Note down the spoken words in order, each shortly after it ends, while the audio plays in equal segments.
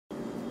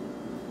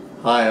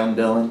Hi, I'm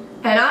Dylan.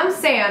 And I'm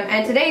Sam,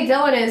 and today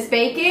Dylan is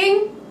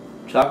baking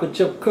chocolate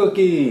chip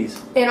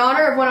cookies in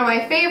honor of one of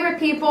my favorite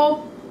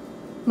people,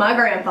 my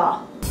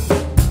grandpa.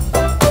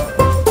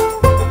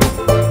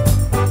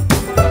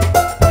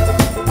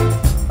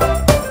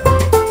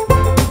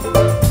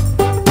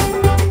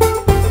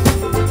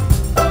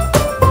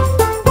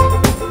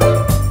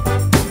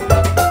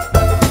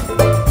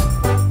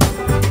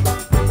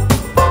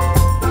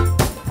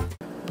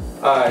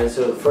 Alright,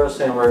 so the first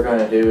thing we're going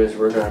to do is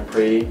we're going to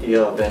preheat the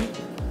oven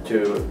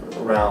to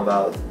around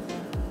about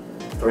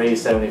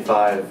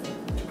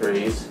 375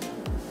 degrees.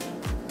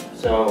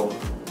 So,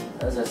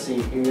 as I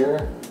see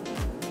here,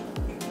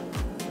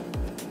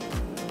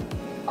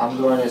 I'm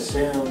going to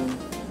assume,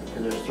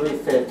 because there's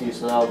 350,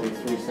 so that'll be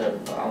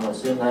 375. I'm going to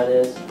assume that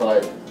is,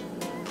 but,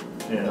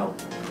 you know,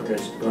 we're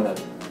just going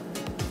to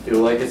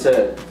do like it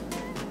said.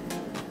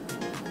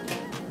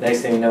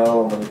 Next thing you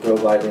know, I'm going to go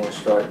by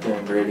the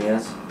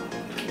ingredients.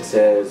 It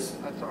says,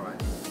 that's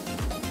alright.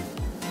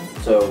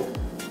 So,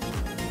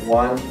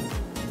 one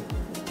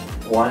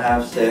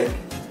half stick,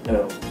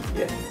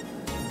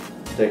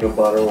 stick of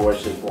butter,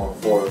 which is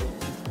 1/4.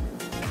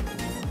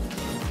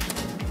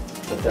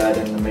 Put that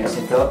in the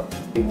mixing cup.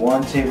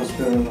 1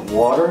 tablespoon of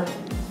water.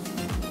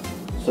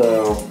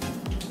 So,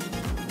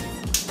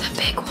 the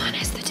big one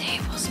is the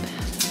tablespoon.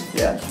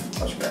 Yeah,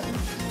 much better.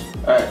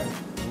 Alright,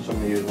 so I'm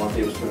going to use 1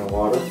 tablespoon of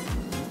water.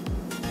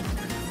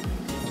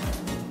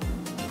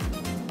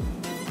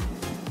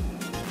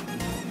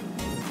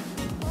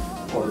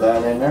 Pour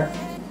that in there.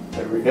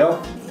 There we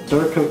go.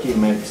 Stir cookie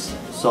mix.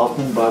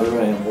 Soften butter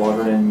and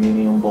water in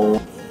medium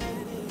bowl.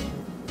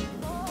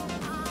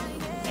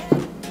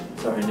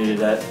 Sorry, I needed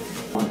that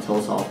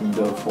until softened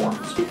dough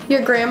forms.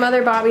 Your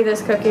grandmother bought me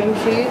this cooking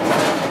sheet.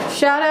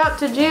 Shout out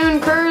to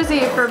June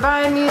Kersey for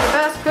buying me the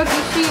best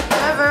cookie sheet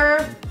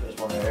ever. There's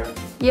one there.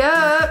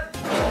 Yep.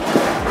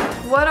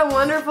 What a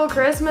wonderful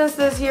Christmas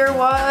this year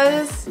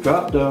was.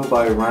 Drop dough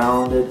by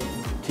rounded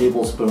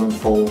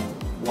tablespoonful,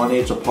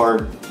 1/8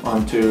 apart,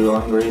 onto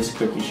ungreased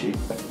cookie sheet.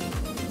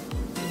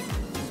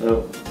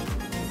 So,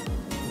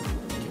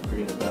 can't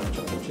forget about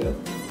chocolate chip.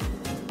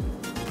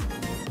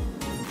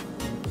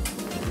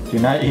 Do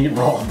not eat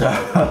raw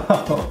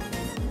dough.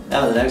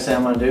 Now the next thing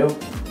I'm going to do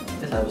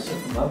is have a sip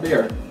of my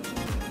beer.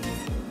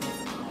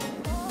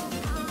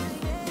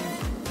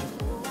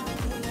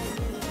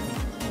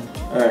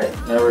 Alright,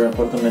 now we're going to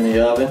put them in the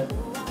oven.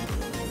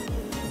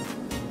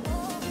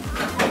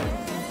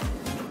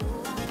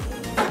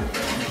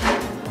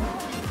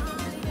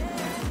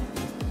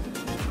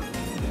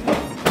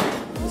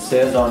 It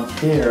says on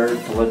here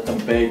to let them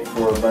bake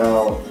for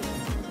about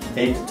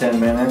 8 to 10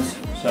 minutes.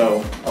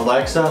 So,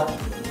 Alexa,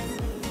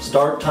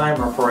 start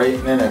timer for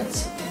 8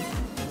 minutes.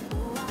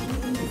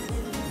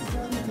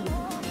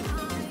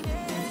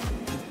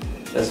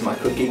 That's my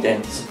cookie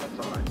dance.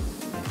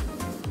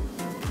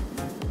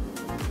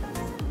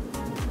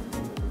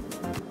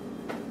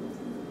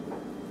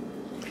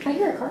 I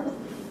hear a cardinal.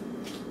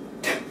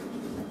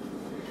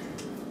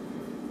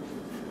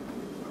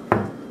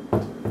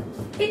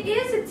 It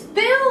is, it's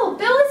Bill!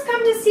 Bill has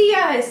come to see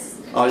us!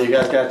 Oh, you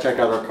guys gotta check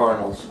out our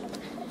cardinals.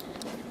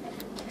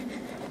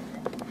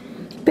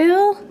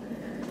 Bill?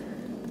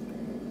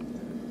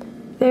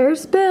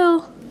 There's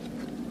Bill.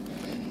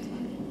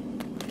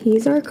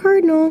 He's our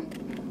cardinal.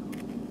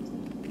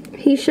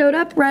 He showed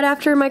up right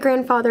after my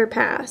grandfather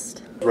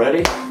passed.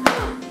 Ready?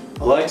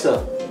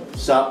 Alexa,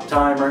 stop the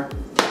timer.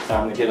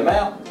 Time to get them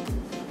out.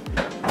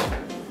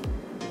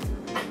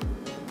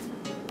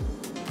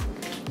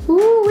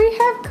 Ooh, we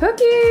have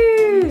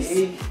cookies!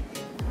 We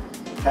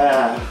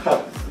have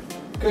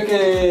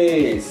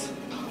cookies!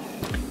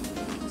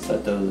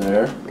 Set those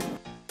there.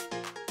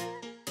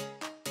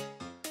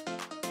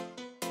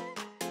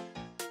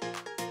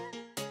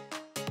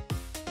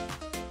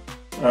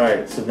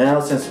 Alright, so now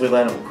since we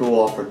let them cool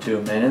off for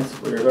 2 minutes,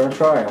 we're going to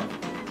try them.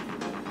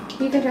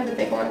 You can try the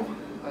big one.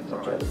 I'll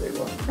try the big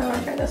one. I want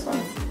to try this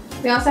one.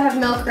 We also have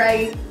milk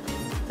ready.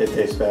 They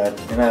taste bad.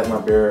 And I have my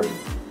beer.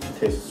 It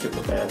tastes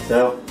super bad.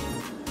 So,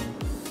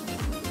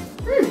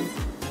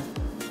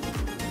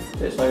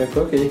 tastes like a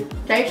cookie.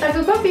 Tastes like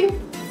a cookie.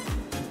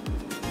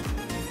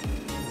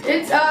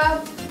 It's, I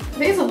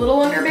think it's a little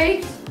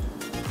underbaked.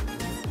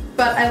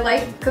 But I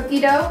like cookie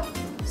dough.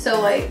 So,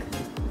 like,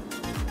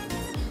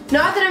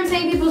 not that I'm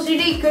saying people should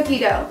eat cookie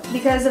dough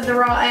because of the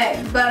raw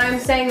egg, but I'm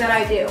saying that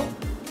I do.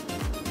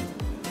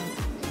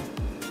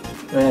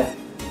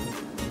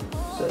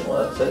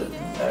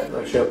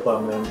 I should have put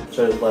them in.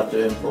 Should have left it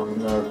in for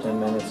another 10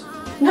 minutes.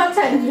 Not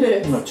 10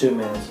 minutes. No, 2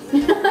 minutes.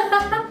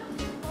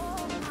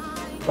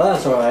 But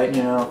that's alright,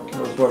 you know, it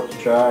was worth a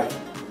try.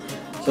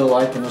 So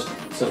like and just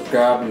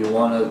subscribe if you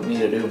want me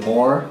to do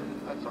more.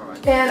 That's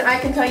alright. And I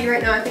can tell you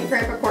right now, I think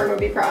Grandpa Corn would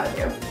be proud of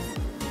you.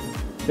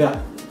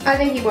 Yeah. I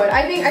think he would.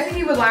 I think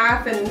he would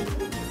laugh and,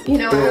 you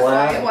know, ask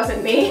why it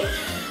wasn't me.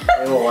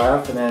 They will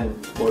laugh and then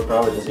we'll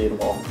probably just eat them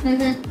all.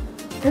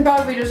 And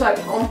probably just like,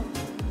 oh.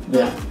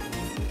 Yeah.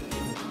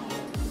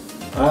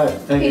 Alright,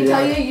 thank you. He'd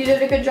tell you you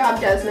did a good job,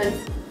 Desmond.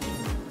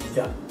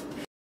 Yeah.